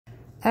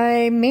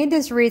I made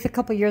this wreath a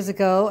couple years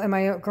ago, and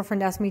my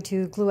girlfriend asked me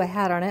to glue a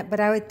hat on it,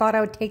 but I thought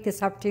I would take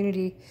this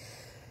opportunity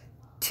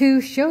to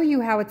show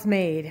you how it's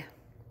made.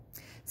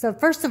 So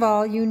first of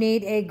all, you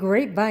need a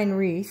grapevine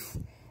wreath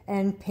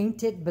and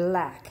paint it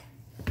black.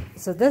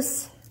 So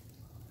this,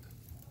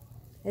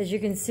 as you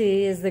can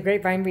see, is the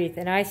grapevine wreath,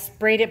 and I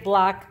sprayed it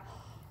black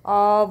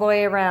all the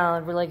way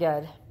around really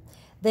good.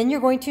 Then you're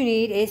going to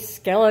need a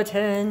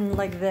skeleton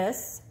like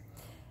this,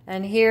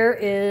 and here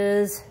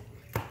is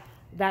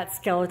that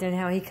skeleton,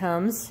 how he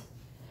comes.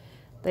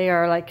 They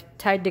are like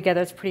tied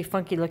together. It's pretty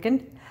funky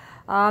looking.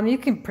 You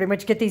can pretty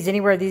much get these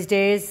anywhere these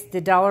days.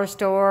 The dollar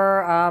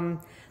store,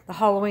 the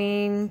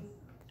Halloween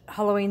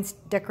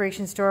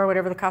decoration store,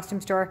 whatever, the costume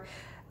store.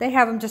 They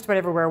have them just about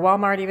everywhere.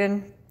 Walmart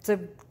even. So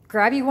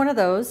grab you one of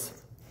those.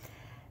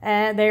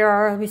 And they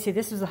are, let me see,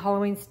 this was a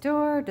Halloween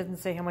store. It doesn't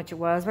say how much it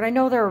was, but I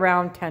know they're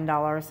around $10,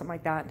 something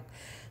like that.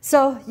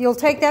 So you'll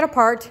take that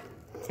apart.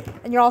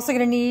 And you're also going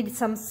to need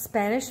some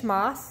Spanish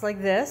moss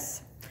like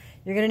this.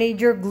 You're going to need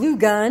your glue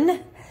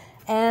gun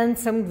and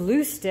some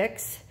glue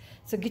sticks.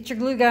 So get your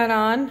glue gun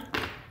on,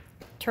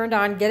 turned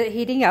on, get it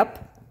heating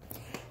up.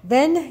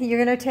 Then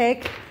you're going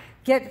to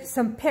get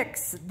some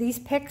picks. These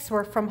picks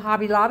were from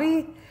Hobby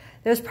Lobby.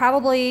 There's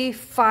probably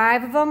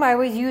 5 of them. I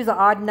always use an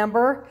odd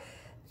number.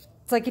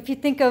 It's like if you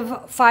think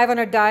of 5 on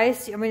a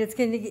dice, I mean, it's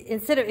going to,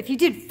 instead of, if you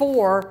did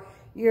 4,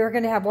 you're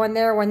going to have one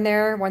there, one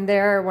there, one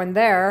there, one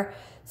there.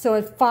 So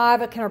at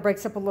 5, it kind of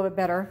breaks up a little bit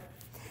better.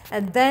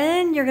 And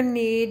then you're going to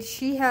need,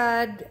 she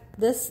had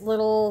this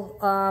little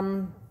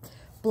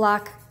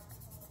black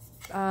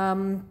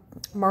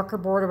marker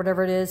board or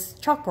whatever it is,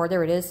 chalkboard,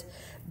 there it is.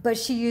 But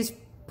she used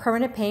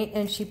permanent paint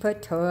and she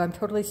put, I'm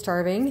totally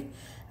starving.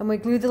 And we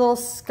glued the little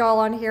skull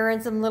on here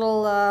and some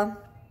little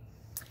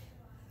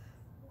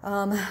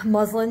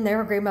muslin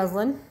there, gray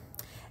muslin.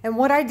 And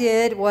what I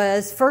did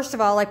was, first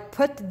of all, I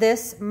put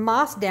this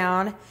moss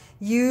down,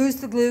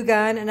 used the glue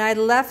gun, and I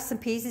left some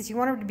pieces. You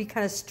want it to be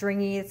kind of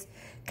stringy. It's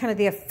kind of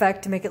the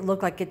effect to make it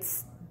look like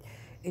it's,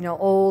 you know,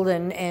 old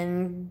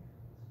and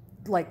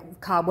like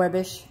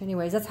cobwebbish.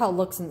 Anyways, that's how it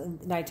looks in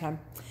the nighttime.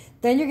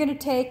 Then you're going to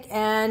take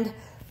and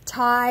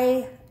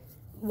tie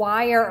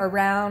wire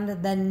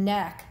around the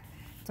neck.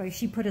 So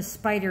she put a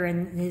spider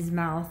in his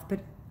mouth,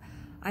 but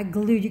I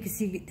glued, you can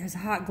see there's a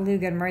hot glue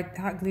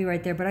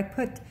right there, but I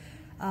put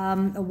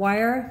a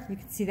wire, you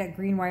can see that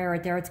green wire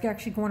right there. It's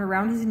actually going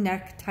around his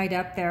neck, tied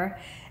up there.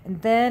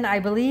 And then I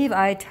believe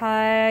I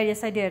tied,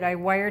 yes I did, I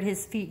wired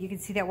his feet. You can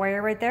see that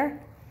wire right there?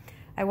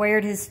 I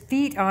wired his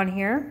feet on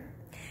here.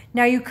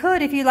 Now you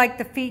could, if you like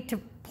the feet to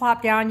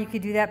plop down, you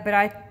could do that,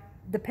 but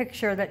the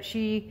picture that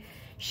she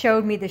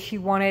showed me that she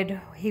wanted,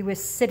 he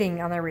was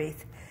sitting on the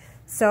wreath.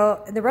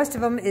 So the rest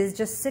of him is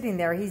just sitting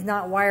there. He's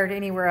not wired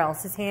anywhere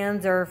else. His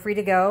hands are free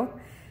to go.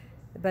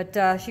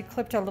 But she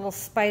clipped a little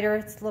spider.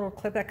 It's a little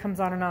clip that comes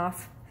on and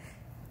off.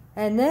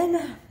 And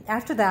then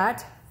after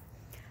that,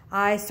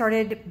 I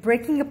started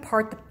breaking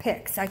apart the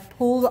picks. I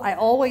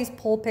always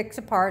pull picks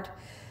apart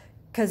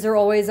because they're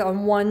always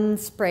on one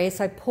spray.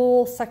 So I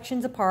pull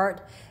sections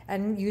apart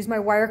and use my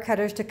wire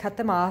cutters to cut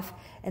them off.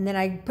 And then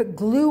I put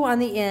glue on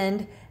the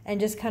end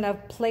and just kind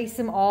of place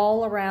them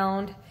all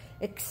around,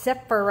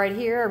 except for right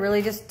here.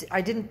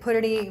 I didn't put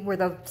any where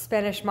the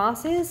Spanish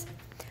moss is.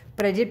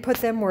 But I did put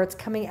them where it's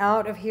coming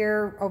out of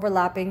here,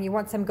 overlapping. You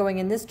want some going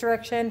in this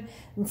direction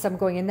and some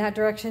going in that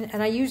direction.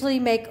 And I usually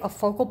make a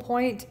focal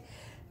point,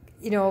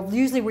 you know,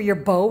 usually where your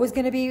bow is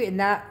going to be.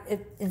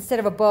 Instead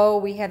of a bow,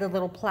 we had a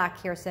little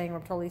plaque here saying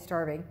I'm totally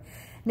starving.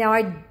 Now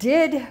I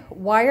did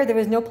wire. There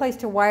was no place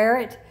to wire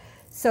it.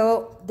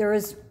 So there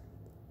was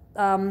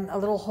a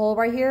little hole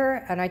right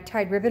here, and I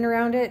tied ribbon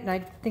around it. And I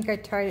think I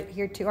tied it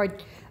here too. I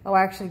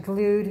actually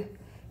glued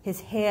his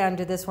hand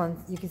to this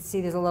one. You can see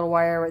there's a little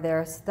wire right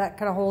there. So that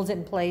kind of holds it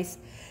in place.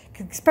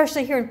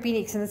 Especially here in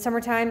Phoenix in the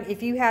summertime.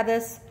 If you have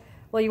this,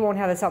 well, you won't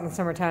have this out in the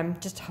summertime,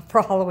 just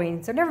for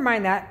Halloween. So never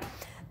mind that.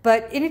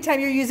 But anytime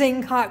you're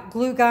using hot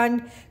glue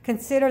gun,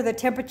 consider the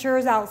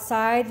temperatures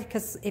outside,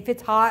 because if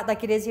it's hot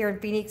like it is here in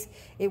Phoenix,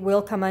 it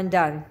will come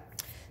undone.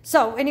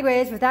 So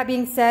anyways, with that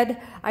being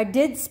said, I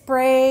did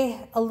spray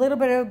a little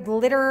bit of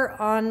glitter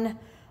on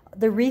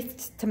the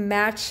wreath to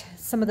match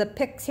some of the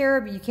picks here,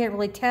 but you can't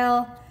really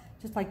tell.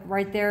 Just like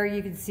right there,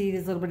 you can see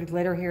there's a little bit of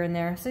glitter here and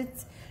there. So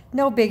it's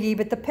no biggie,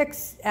 but the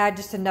picks add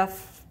just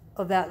enough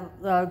of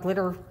that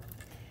glitter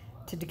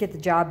to get the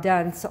job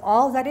done. So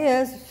all that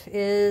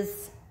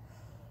is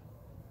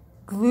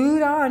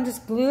glued on.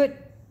 Just glue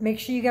it. Make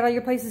sure you got all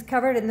your places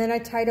covered. And then I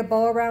tied a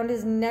bow around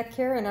his neck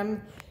here,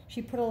 and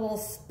she put a little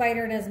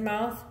spider in his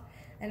mouth.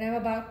 And I'm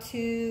about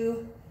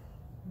to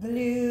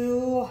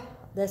glue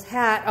this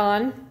hat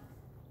on.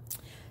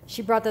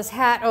 She brought this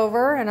hat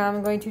over, and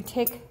I'm going to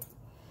take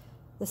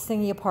this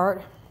thingy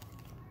apart.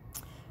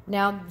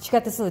 Now, she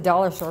got this at the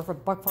dollar store for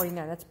 $1.49.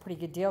 That's a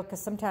pretty good deal,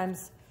 because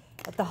sometimes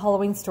at the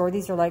Halloween store,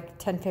 these are like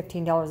 $10,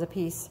 $15 a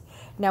piece.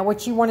 Now,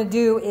 what you want to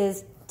do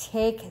is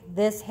take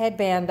this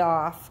headband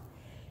off.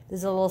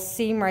 There's a little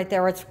seam right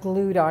there where it's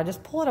glued on.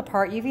 Just pull it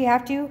apart. If you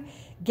have to,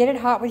 get it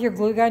hot with your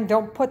glue gun.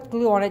 Don't put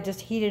glue on it.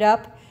 Just heat it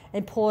up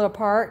and pull it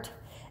apart.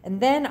 And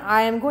then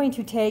I am going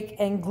to take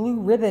and glue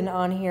ribbon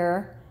on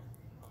here.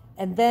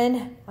 And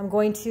then I'm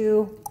going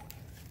to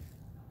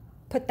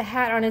put the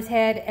hat on his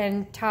head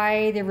and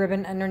tie the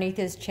ribbon underneath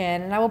his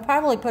chin. And I will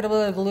probably put a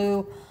little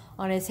glue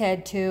on his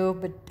head too,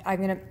 but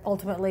I'm gonna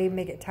ultimately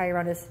make it tie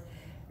around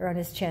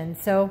his chin.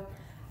 So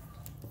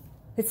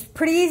it's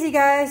pretty easy,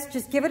 guys.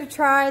 Just give it a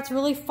try. It's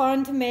really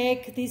fun to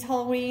make. These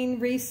Halloween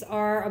wreaths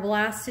are a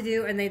blast to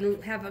do, and they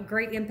have a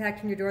great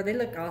impact on your door. They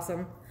look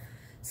awesome.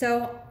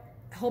 So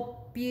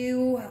hope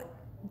you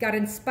got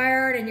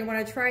inspired and you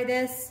want to try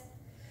this,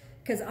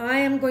 because I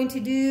am going to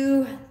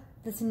do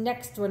this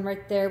next one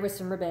right there with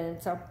some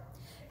ribbon. So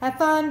have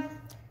fun.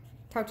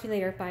 Talk to you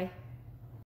later. Bye.